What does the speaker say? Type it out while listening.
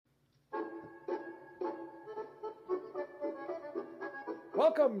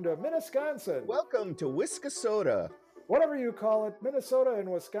Welcome to Minnesconsin. Welcome to Wisconsin. Whatever you call it, Minnesota and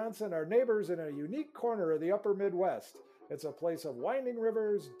Wisconsin are neighbors in a unique corner of the upper Midwest. It's a place of winding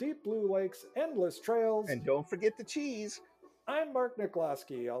rivers, deep blue lakes, endless trails. And don't forget the cheese. I'm Mark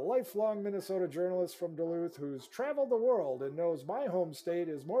Nikolowski, a lifelong Minnesota journalist from Duluth who's traveled the world and knows my home state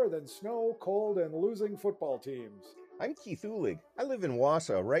is more than snow, cold, and losing football teams. I'm Keith Ulig. I live in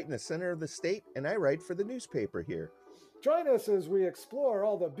Wausau, right in the center of the state, and I write for the newspaper here. Join us as we explore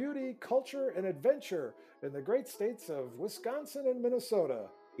all the beauty, culture, and adventure in the great states of Wisconsin and Minnesota.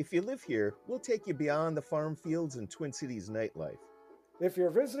 If you live here, we'll take you beyond the farm fields and Twin Cities nightlife. If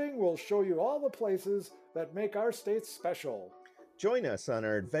you're visiting, we'll show you all the places that make our state special. Join us on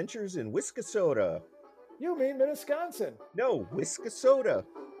our adventures in Wisconsin. You mean Minnesconsin? No, Wisconsin.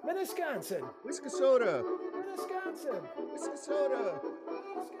 Minnesconsin. Wisconsin. Minnesconsin. Wisconsin.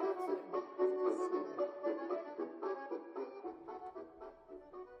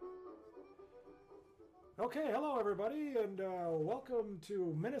 Okay, hello everybody, and welcome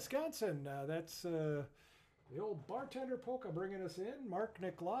to Minnesconsin. That's the old bartender polka bringing us in. Mark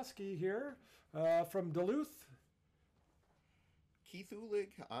Nikolowski here from Duluth. Keith Ulig,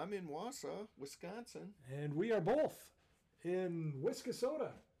 I'm in Wausau, Wisconsin. And we are both in Wisconsin.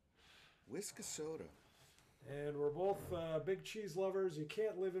 Wisconsin. And we're both big cheese lovers. You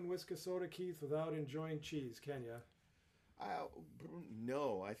can't live in Wisconsin, Keith, without enjoying cheese, can you?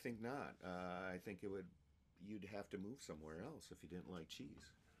 No, I think not. I think you'd have to move somewhere else if you didn't like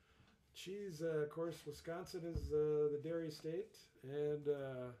cheese. Cheese, of course, Wisconsin is the dairy state and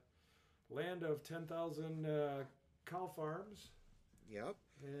land of 10,000 cow farms. Yep.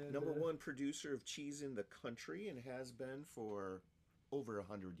 And, Number one producer of cheese in the country and has been for over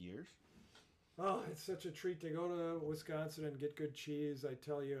 100 years. Oh, it's such a treat to go to Wisconsin and get good cheese. I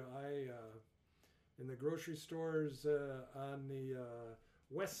tell you, in the grocery stores on the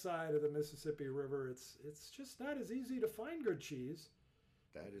west side of the Mississippi River, it's just not as easy to find good cheese.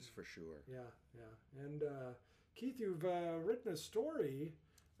 That is for sure. Yeah. And Keith, you've written a story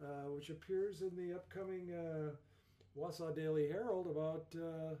which appears in the upcoming Wausau Daily Herald about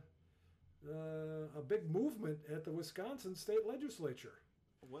a big movement at the Wisconsin State Legislature.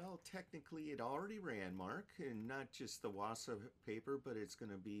 Well, technically it already ran, Mark, and not just the Wausau paper, but it's going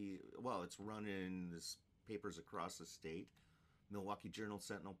to be, it's run in this papers across the state. Milwaukee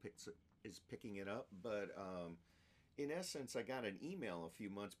Journal-Sentinel is picking it up, but in essence, I got an email a few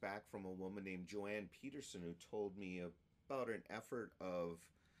months back from a woman named Joanne Peterson who told me about an effort of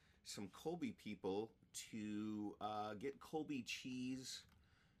some Colby people to get Colby Cheese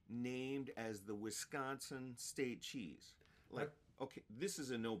named as the Wisconsin state cheese. Okay, this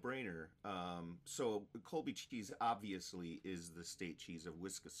is a no-brainer. So Colby Cheese obviously is the state cheese of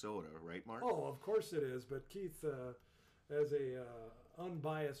Wisconsin, right, Mark? Oh, of course it is. But Keith, as a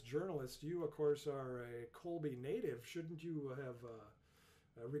unbiased journalist, you, of course, are a Colby native. Shouldn't you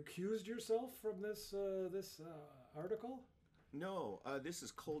have recused yourself from this article? No, this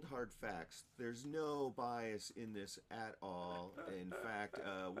is cold hard facts. There's no bias in this at all. In fact,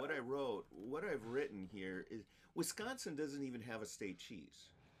 what I've written here is Wisconsin doesn't even have a state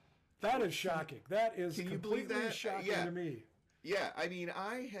cheese. That is shocking. That is Can you believe completely that? shocking to me. Yeah, I mean,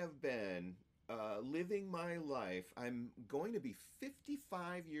 I have been living my life. I'm going to be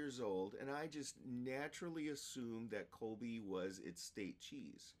 55 years old, and I just naturally assumed that Colby was its state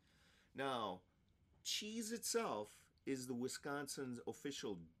cheese. Now, cheese itself is the Wisconsin's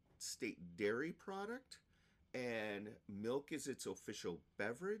official state dairy product, and milk is its official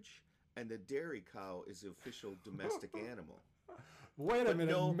beverage, and the dairy cow is the official domestic animal. Wait a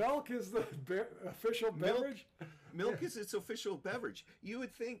minute, no, milk is the official beverage? Milk is its official beverage. You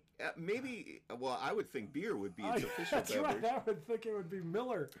would think I would think beer would be its official that's beverage. Right, I would think it would be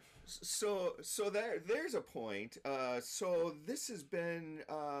Miller. So there's a point. So this has been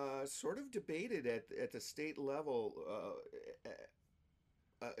sort of debated at the state level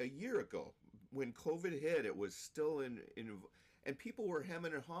a year ago. When COVID hit, it was still in and people were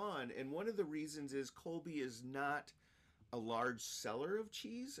hemming and hawing. And one of the reasons is Colby is not a large seller of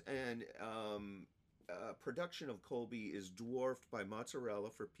cheese, and production of Colby is dwarfed by mozzarella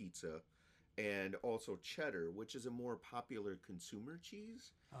for pizza and also cheddar, which is a more popular consumer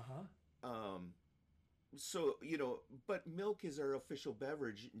cheese. So, but milk is our official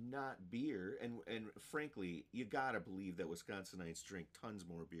beverage, not beer. And frankly, you got to believe that Wisconsinites drink tons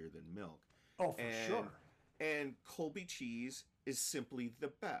more beer than milk. Oh, for sure. And Colby cheese is simply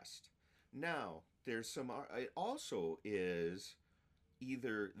the best. Now, it also is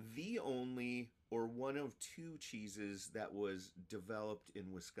either the only or one of two cheeses that was developed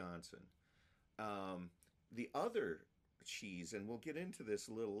in Wisconsin. The other cheese, and we'll get into this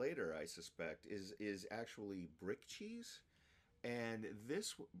a little later, I suspect, is actually brick cheese. And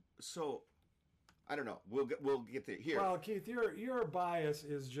this, so I don't know. We'll get there here. Well, Keith, your bias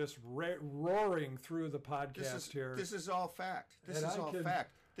is just roaring through the podcast here. This is all fact. This is all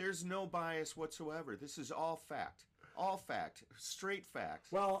fact. There's no bias whatsoever. This is all fact. All fact. Straight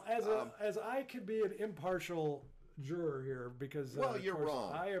facts. Well, as I could be an impartial juror here because you're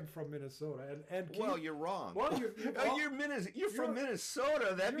wrong. I am from Minnesota, and Keith, you're wrong. Well, you're from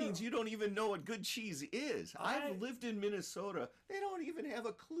Minnesota. That means you don't even know what good cheese is. I've lived in Minnesota. They don't even have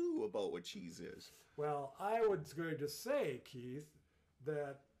a clue about what cheese is. Well, I was going to say, Keith,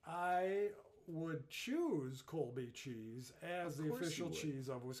 that I would choose Colby Cheese as the official cheese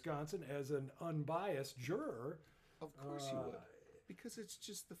of Wisconsin as an unbiased juror. Of course you would. Because it's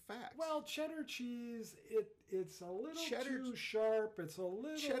just the facts. Well, cheddar cheese, it's a little too sharp. It's a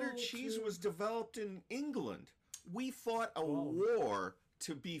little Cheddar cheese was developed in England. We fought a war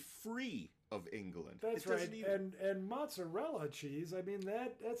to be free of England. That's right. And mozzarella cheese, I mean,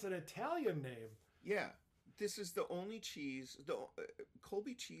 that's an Italian name. Yeah. This is the only cheese.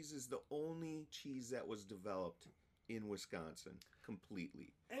 Colby cheese is the only cheese that was developed in Wisconsin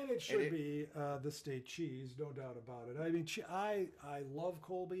completely. And it should be the state cheese, no doubt about it. I mean, I love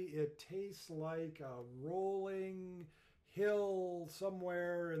Colby. It tastes like a rolling hill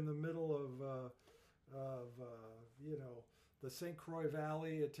somewhere in the middle of the St. Croix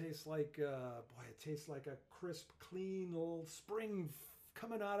Valley. It tastes like it tastes like a crisp, clean little spring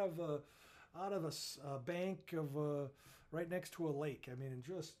coming out of a bank of right next to a lake. I mean,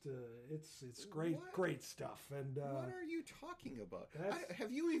 just it's great stuff. And what are you talking about?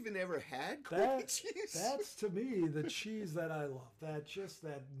 Have you even ever had Colby cheese? That's to me the cheese that I love. That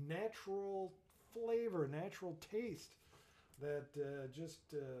natural flavor, natural taste that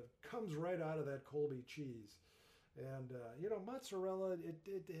just comes right out of that Colby cheese. And mozzarella, it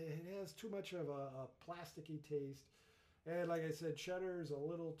has too much of a plasticky taste. And like I said, cheddar is a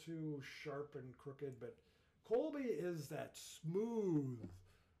little too sharp and crooked, but Colby is that smooth,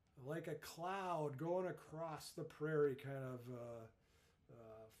 like a cloud going across the prairie kind of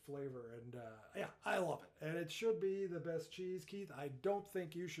flavor. And I love it. And it should be the best cheese, Keith. I don't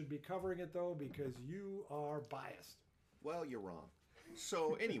think you should be covering it, though, because you are biased. Well, you're wrong.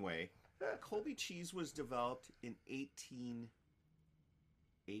 So anyway, Colby cheese was developed in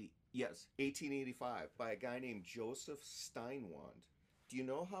 1885 by a guy named Joseph Steinwand. Do you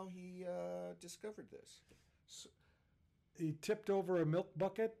know how he discovered this? He tipped over a milk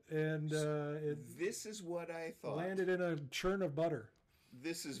bucket and this is what I thought. Landed in a churn of butter.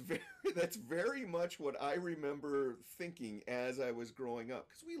 That's very much what I remember thinking as I was growing up,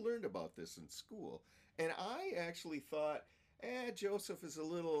 because we learned about this in school. And I actually thought, Joseph is a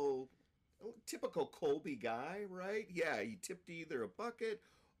little typical Colby guy, right? Yeah, he tipped either a bucket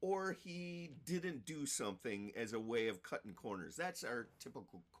or he didn't do something as a way of cutting corners. That's our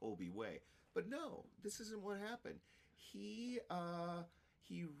typical Colby way. But no, this isn't what happened. He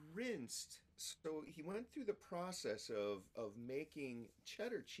rinsed, so he went through the process of making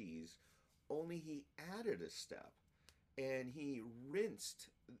cheddar cheese, only he added a step. And he rinsed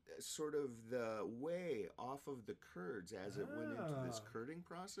sort of the whey off of the curds as it went into this curding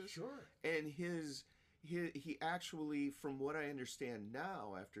process. Sure. And he actually, from what I understand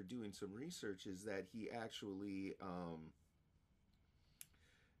now after doing some research, is that he actually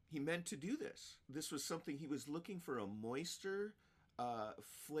he meant to do this. This was something he was looking for, a moister,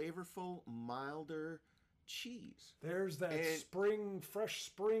 flavorful, milder cheese. There's that fresh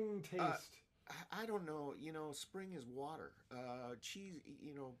spring taste. I don't know. Spring is water. Cheese,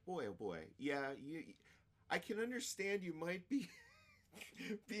 boy, oh boy. Yeah, I can understand you might be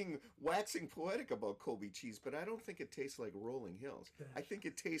being waxing poetic about Colby cheese, but I don't think it tastes like rolling hills. I think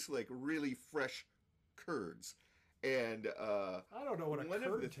it tastes like really fresh curds. And I don't know what a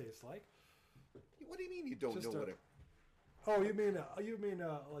curd tastes like. What do you mean you don't know what a... Oh, you mean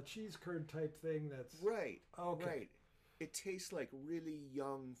a cheese curd type thing that's... Right. Okay. Right. It tastes like really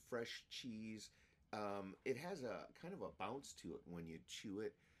young, fresh cheese. It has a kind of a bounce to it when you chew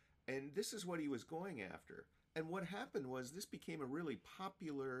it. And this is what he was going after. And what happened was this became a really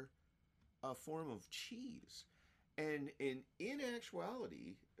popular form of cheese. And in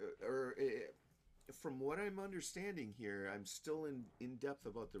actuality, from what I'm understanding here, I'm still in depth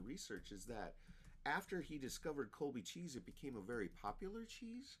about the research, is that after he discovered Colby cheese, it became a very popular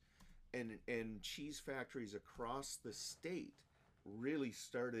cheese. And cheese factories across the state really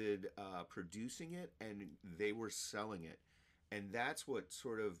started producing it, and they were selling it. And that's what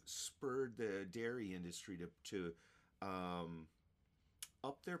sort of spurred the dairy industry to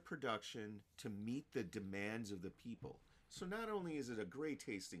up their production to meet the demands of the people. So not only is it a great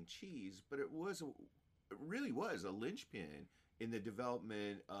tasting cheese, but it really was a linchpin in the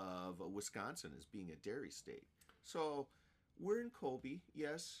development of Wisconsin as being a dairy state. So we're in Colby,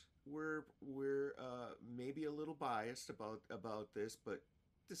 yes. We're maybe a little biased about this, but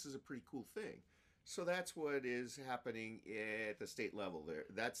this is a pretty cool thing. So that's what is happening at the state level there.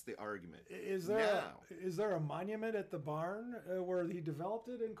 That's the argument. Now, Is there a monument at the barn where he developed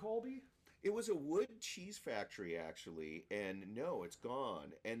it in Colby? it was a wood cheese factory actually, and no, it's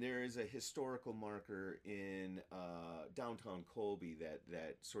gone. And there is a historical marker in downtown Colby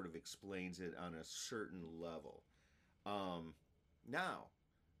that sort of explains it on a certain level. Now,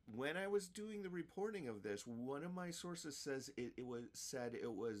 when I was doing the reporting of this, one of my sources says it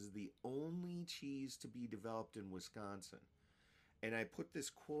was the only cheese to be developed in Wisconsin. And I put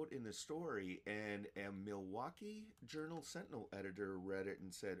this quote in the story, and a Milwaukee Journal Sentinel editor read it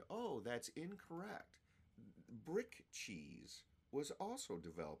and said, "Oh, that's incorrect. Brick cheese was also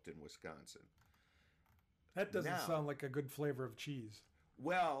developed in Wisconsin." That doesn't Now, sound like a good flavor of cheese.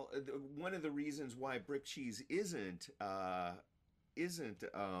 well, one of the reasons why brick cheese isn't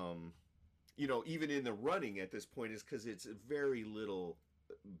even in the running at this point is because it's very little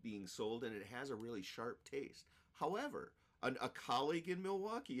being sold, and it has a really sharp taste. However, a colleague in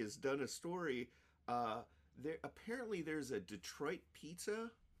Milwaukee has done a story. There's a Detroit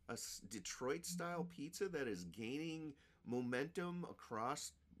pizza, Detroit style pizza that is gaining momentum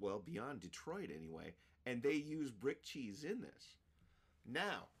across, well, beyond Detroit anyway, and they use brick cheese in this.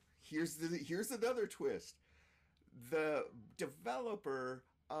 Now, here's another twist. The developer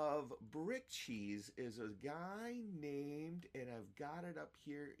of brick cheese is a guy named, and I've got it up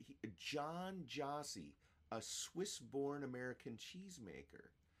here, John Jossi, a Swiss-born American cheesemaker.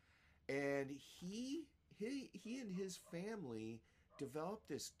 And he and his family developed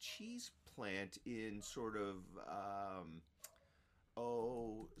this cheese plant in sort of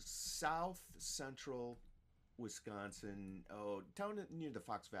south central Wisconsin, down near the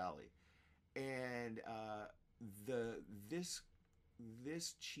Fox Valley. And the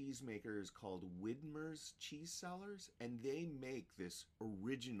this cheesemaker is called Widmer's Cheese Cellars, and they make this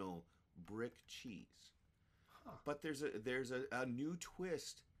original brick cheese. Huh. But there's a new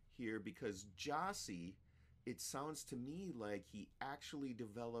twist here because Jossi, it sounds to me like he actually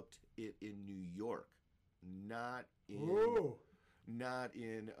developed it in New York, not in Ooh. not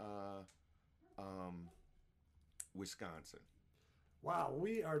in Wisconsin. Wow,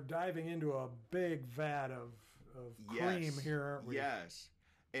 we are diving into a big vat of cream Yes, here, aren't we? yes.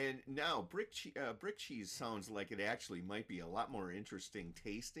 And now brick cheese sounds like it actually might be a lot more interesting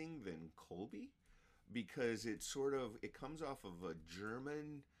tasting than Colby, because it comes off of a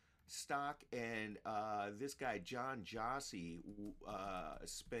German stock, and this guy John Jossi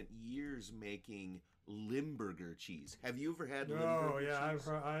spent years making Limburger cheese. Have you ever had Oh Limburger yeah,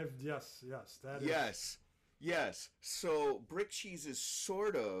 cheese? yes, that is. Yes. So brick cheese is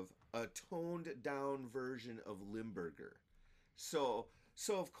sort of a toned down version of Limburger. So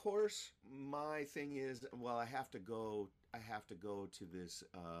of course my thing is, well, I have to go to this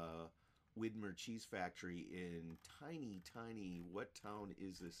Widmer cheese factory in tiny, what town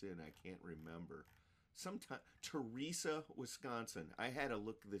is this in? I can't remember. Sometime Teresa, Wisconsin. I had to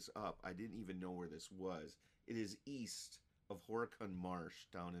look this up. I didn't even know where this was. It is east of Horicon Marsh,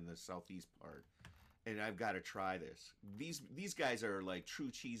 down in the southeast part. And I've got to try this. These guys are like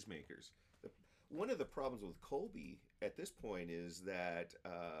true cheesemakers. One of the problems with Colby at this point is that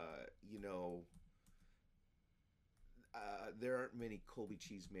there aren't many Colby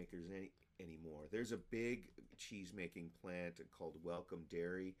cheesemakers anymore. There's a big cheese making plant called Welcome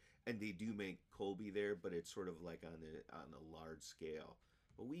Dairy, and they do make Colby there, but it's sort of like on a large scale.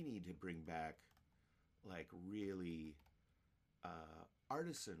 But we need to bring back like really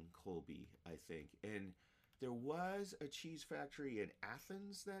artisan Colby, I think. And there was a cheese factory in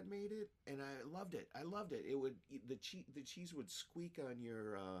Athens that made it, and I loved it. The cheese would squeak on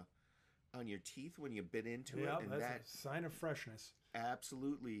your teeth when you bit into it, Yeah, and that's a sign of freshness.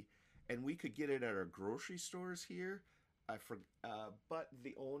 absolutely. And we could get it at our grocery stores here. But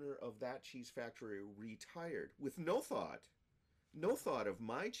the owner of that cheese factory retired with no thought of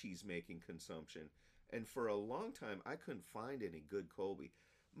my cheese making consumption. And for a long time, I couldn't find any good Colby.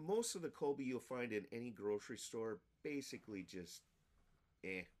 Most of the Colby you'll find in any grocery store, basically just,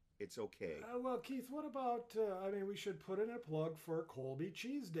 it's okay. Well, Keith, what about? We should put in a plug for Colby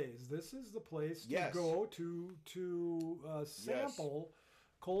Cheese Days. This is the place to Yes. go to sample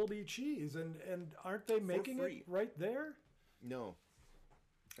Colby cheese, and aren't they making free. it right there? No,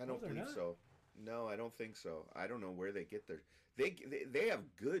 I don't they're believe not. so. No, I don't think so. I don't know where they get their they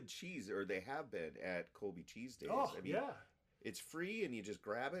have good cheese, or they have been at Colby Cheese Days. Oh, I mean, yeah. it's free and you just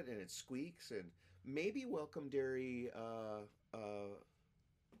grab it and it squeaks. And maybe Welcome Dairy,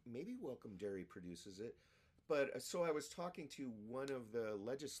 maybe Welcome Dairy produces it. But so I was talking to one of the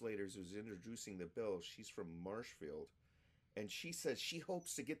legislators who's introducing the bill. She's from Marshfield, and she says she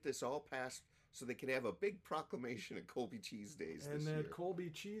hopes to get this all passed so they can have a big proclamation at Colby Cheese Days And this that year. Colby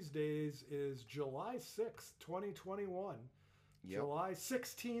Cheese Days is July 6th, 2021. Yep. July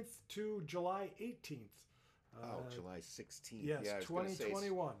 16th to July 18th. Oh, July 16th. Yes, Yeah, I was gonna say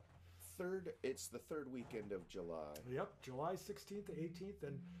 2021. it's the third weekend of July. Yep, July 16th to 18th.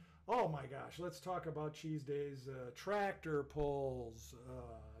 And oh my gosh, let's talk about cheese days. Tractor pulls,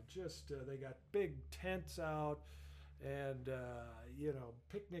 they got big tents out, and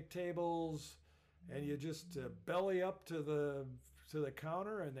picnic tables, and you just belly up to the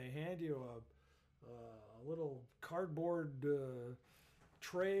counter, and they hand you a little cardboard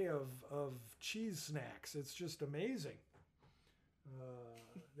tray of cheese snacks. It's just amazing.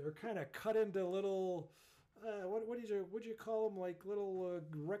 They're kind of cut into little would you call them, like little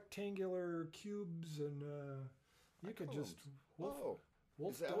rectangular cubes, and you could just wolf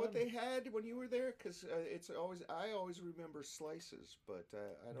is that down. what they had when you were there? Because I always remember slices, but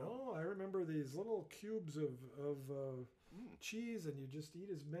I don't. No, I remember these little cubes of cheese, and you just eat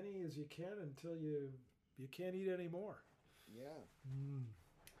as many as you can until you can't eat any more. Yeah.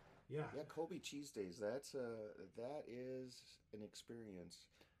 Yeah. Yeah, Colby Cheese Days. That is an experience.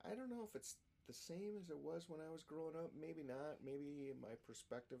 I don't know if it's the same as it was when I was growing up. Maybe not. Maybe my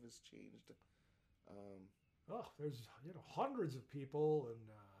perspective has changed. There's hundreds of people, and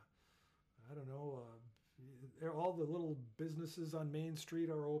I don't know. All the little businesses on Main Street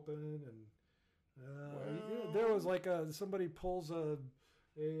are open, and there was like somebody pulls a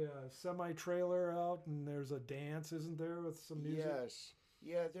semi trailer out, and there's a dance, isn't there, with some music? Yes.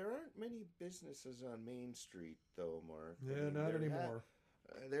 Yeah, there aren't many businesses on Main Street, though, Mark. Yeah, not anymore.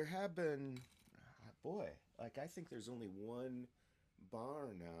 There have been, boy, like I think there's only one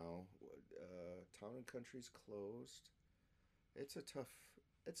bar now. Town and Country's closed. It's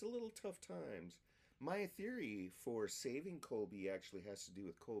a little tough times. My theory for saving Colby actually has to do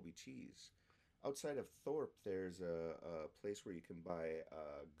with Colby cheese. Outside of Thorpe, there's a place where you can buy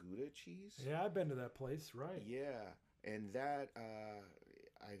Gouda cheese. Yeah, I've been to that place, right? Yeah, and that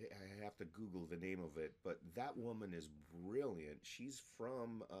I have to Google the name of it, but that woman is brilliant. She's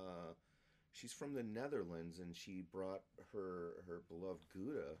from the Netherlands, and she brought her beloved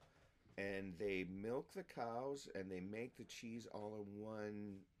Gouda, and they milk the cows and they make the cheese all in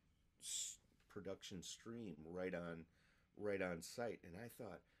one production stream right on site. And I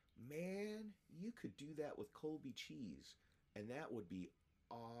thought, man, you could do that with Colby cheese, and that would be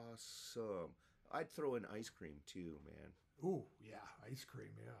awesome. I'd throw in ice cream too, man. Ooh, yeah, ice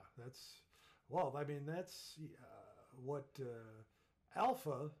cream. Yeah, that's what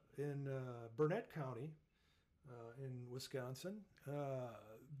Alpha in Burnett County in Wisconsin.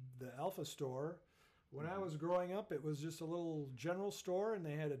 The Alpha store. When I was growing up, it was just a little general store, and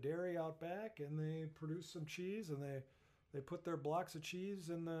they had a dairy out back, and they produced some cheese, and they put their blocks of cheese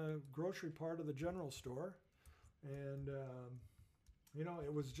in the grocery part of the general store, and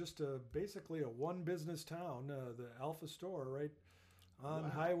it was just basically a one business town. The Alpha store right on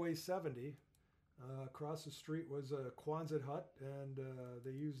Highway 70. Across the street was a Quonset hut, and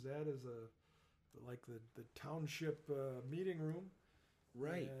they used that as the township meeting room.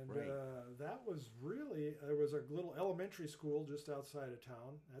 Right, and that was really, there was a little elementary school just outside of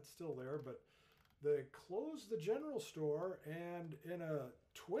town. That's still there, but they closed the general store, and in a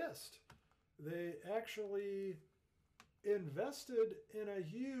twist, they actually invested in a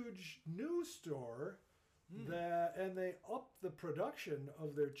huge new store and they upped the production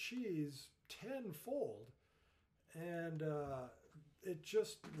of their cheese tenfold, and it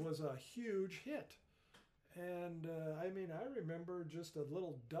just was a huge hit. And I remember just a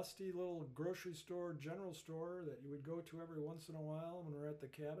little dusty little grocery store, general store that you would go to every once in a while when we're at the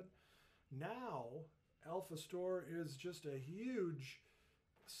cabin. Now, Alpha Store is just a huge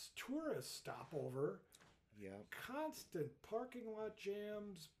tourist stopover. Yeah. Constant parking lot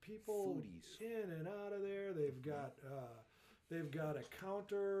jams, people Foodies. in and out of there. They've got a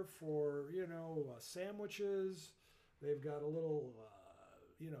counter for sandwiches. They've got a little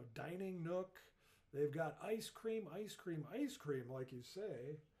dining nook. They've got ice cream, like you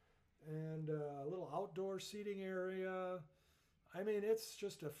say, and a little outdoor seating area. I mean, it's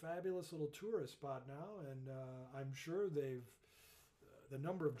just a fabulous little tourist spot now, and I'm sure the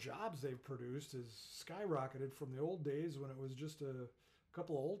number of jobs they've produced has skyrocketed from the old days when it was just a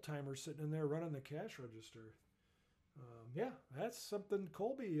couple of old timers sitting in there running the cash register. Yeah, that's something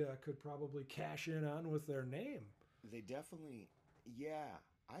Colby could probably cash in on with their name. They definitely, yeah,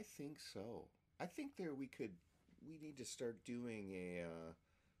 I think so. I think we need to start doing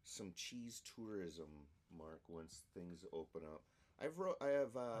some cheese tourism, Mark, once things open up. I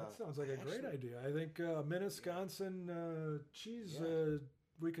have. That sounds like a great actually, idea. I think Minnesconsin cheese. Yeah.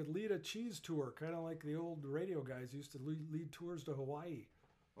 We could lead a cheese tour, kind of like the old radio guys used to lead tours to Hawaii.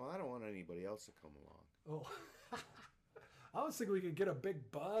 Well, I don't want anybody else to come along. Oh, I was thinking we could get a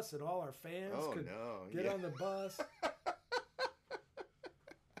big bus and all our fans could get on the bus,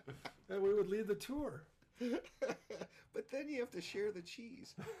 and we would lead the tour. But then you have to share the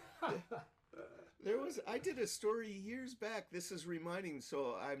cheese. I did a story years back. This is reminding,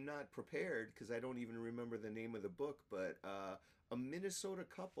 so I'm not prepared because I don't even remember the name of the book, but a Minnesota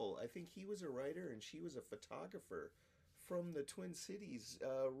couple, I think he was a writer and she was a photographer from the Twin Cities,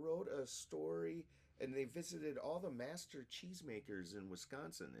 wrote a story, and they visited all the master cheesemakers in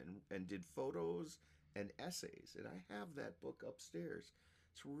Wisconsin and did photos and essays. And I have that book upstairs.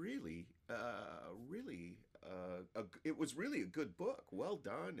 It's really, it was really a good book. Well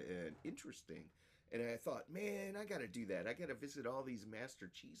done and interesting. And I thought, man, I got to do that. I got to visit all these master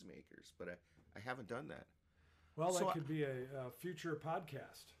cheesemakers, but I haven't done that. Well, that could be a future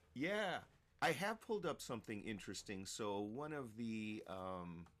podcast. Yeah, I have pulled up something interesting. So one of the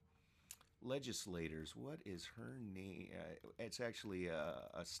legislators, what is her name? It's actually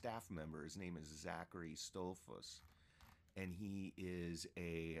a staff member. His name is Zachary Stolfus, and he is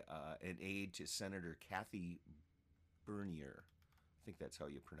an aide to Senator Kathy Bernier. I think that's how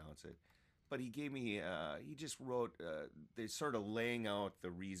you pronounce it. But he gave me, he just wrote, they're sort of laying out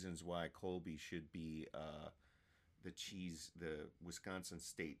the reasons why Colby should be the Wisconsin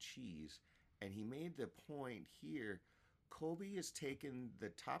state cheese. And he made the point here, Colby has taken the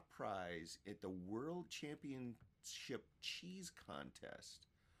top prize at the World Championship Cheese Contest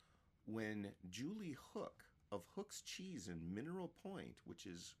when Julie Hook of Hook's Cheese in Mineral Point, which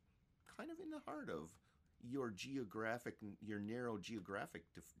is kind of in the heart of your narrow geographic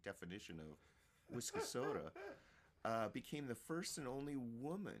definition of Wisconsin, became the first and only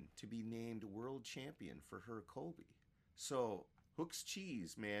woman to be named world champion for her Colby. So Hook's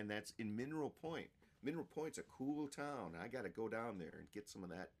Cheese, man, that's in Mineral Point. Mineral Point's a cool town. I got to go down there and get some of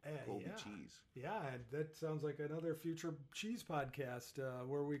that Colby cheese. Yeah, and that sounds like another future cheese podcast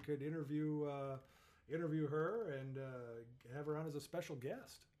where we could interview her and have her on as a special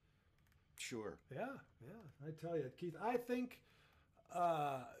guest. Sure. Yeah. I tell you, Keith, I think,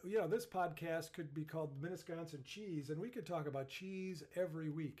 this podcast could be called Minnesconsin Cheese, and we could talk about cheese every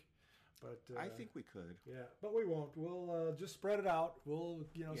week. But I think we could. Yeah, but we won't. We'll just spread it out. We'll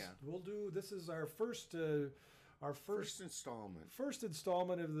do. This is our first installment. First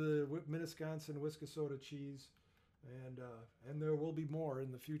installment of the Minnesconsin Wisconsin cheese, and there will be more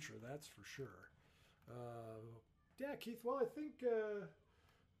in the future. That's for sure. Yeah, Keith. Well, I think.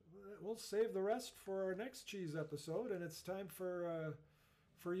 We'll save the rest for our next cheese episode, and it's time for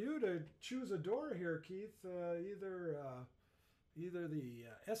you to choose a door here, Keith. Either the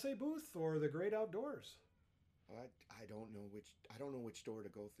essay booth or the great outdoors. I don't know which door to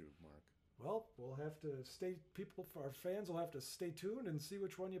go through, Mark. Well, we'll have to our fans will have to stay tuned and see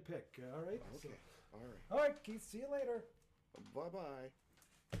which one you pick. All right. Okay. All right. All right, Keith. See you later. Bye-bye.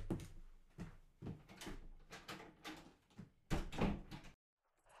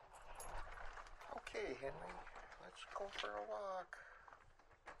 Okay, Henry, let's go for a walk.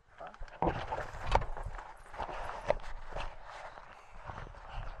 Huh?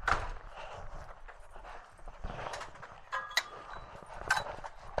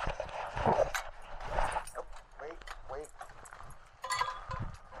 Oh, wait.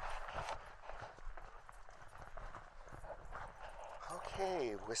 Okay,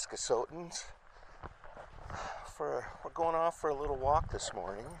 Wiscasotans. We're going off for a little walk this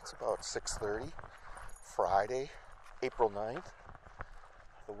morning. It's about 6:30. Friday, April 9th.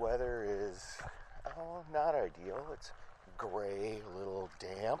 The weather is not ideal. It's gray, a little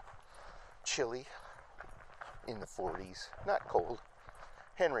damp, chilly, in the 40s. Not cold.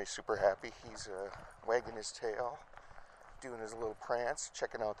 Henry's super happy. He's wagging his tail, doing his little prance,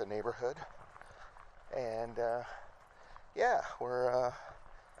 checking out the neighborhood. And we're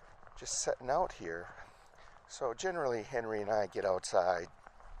just setting out here. So generally Henry and I get outside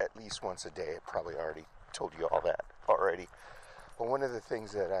at least once a day. I probably already told you all that already. But one of the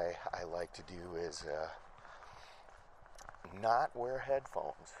things that I like to do is not wear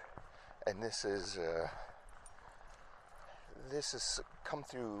headphones. And this is come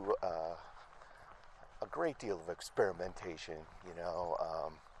through a great deal of experimentation.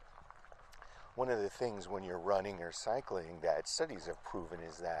 One of the things when you're running or cycling that studies have proven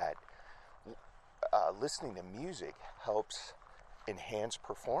is that listening to music helps enhance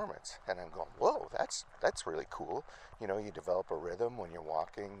performance. And I'm going, whoa, that's really cool. You develop a rhythm when you're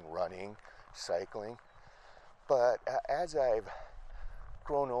walking, running, cycling. But as I've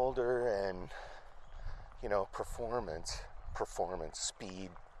grown older and, performance,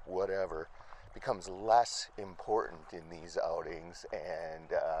 speed, whatever, becomes less important in these outings, and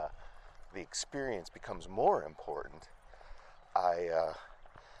the experience becomes more important,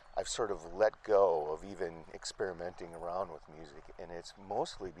 I've sort of let go of even experimenting around with music, and it's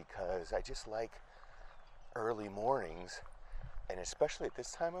mostly because I just like early mornings, and especially at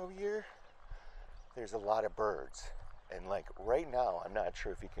this time of year, there's a lot of birds. And like right now, I'm not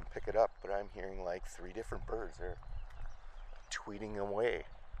sure if you can pick it up, but I'm hearing like 3 different birds. They're tweeting away.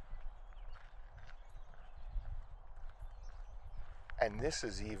 And this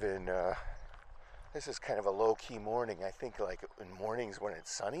is even, this is kind of a low-key morning. I think like in mornings when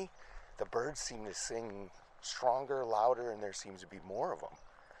it's sunny, the birds seem to sing stronger, louder, and there seems to be more of them.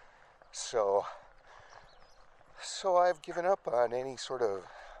 So I've given up on any sort of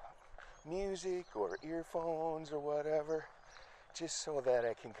music or earphones or whatever, just so that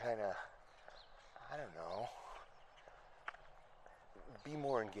I can kind of, be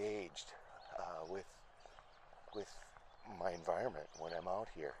more engaged with my environment when I'm out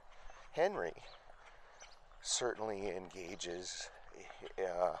here. Henry certainly engages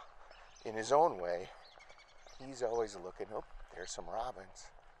in his own way. He's always looking, oh, there's some robins.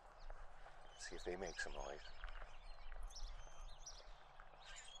 See if they make some noise.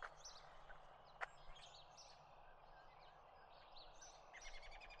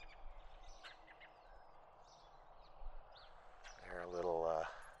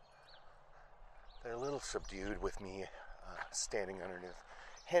 They're a little subdued with me standing underneath.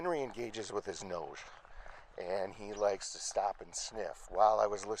 Henry engages with his nose, and he likes to stop and sniff. While I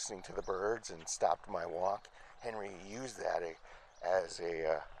was listening to the birds and stopped my walk, Henry used that as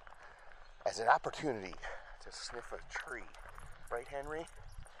an opportunity to sniff a tree. Right, Henry?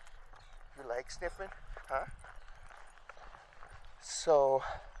 You like sniffing? Huh? So,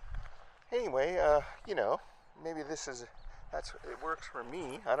 anyway, maybe it works for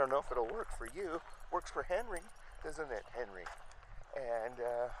me. I don't know if it'll work for you. Works for Henry, doesn't it, Henry? And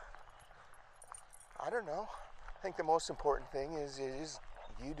I don't know. I think the most important thing is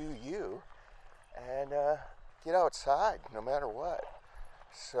you do you, and get outside no matter what.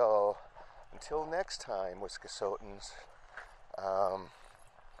 So until next time, Wiscasotans,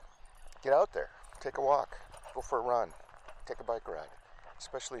 get out there, take a walk, go for a run, take a bike ride.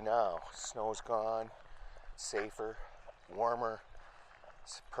 Especially now, snow's gone, safer, warmer.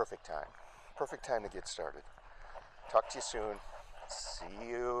 It's a perfect time. Perfect time to get started. Talk to you soon. See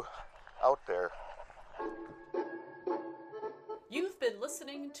you out there. You've been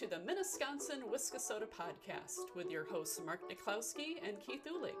listening to the Minneskansson-Wiscasota podcast with your hosts Mark Niklowski and Keith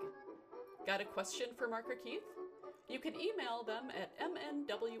Ulig. Got a question for Mark or Keith? You can email them at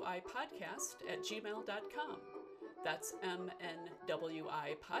mnwipodcast@gmail.com. That's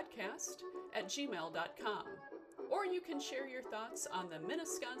mnwipodcast@gmail.com. Or you can share your thoughts on the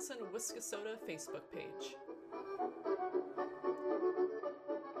Minneskansson-Wiscasota Facebook page.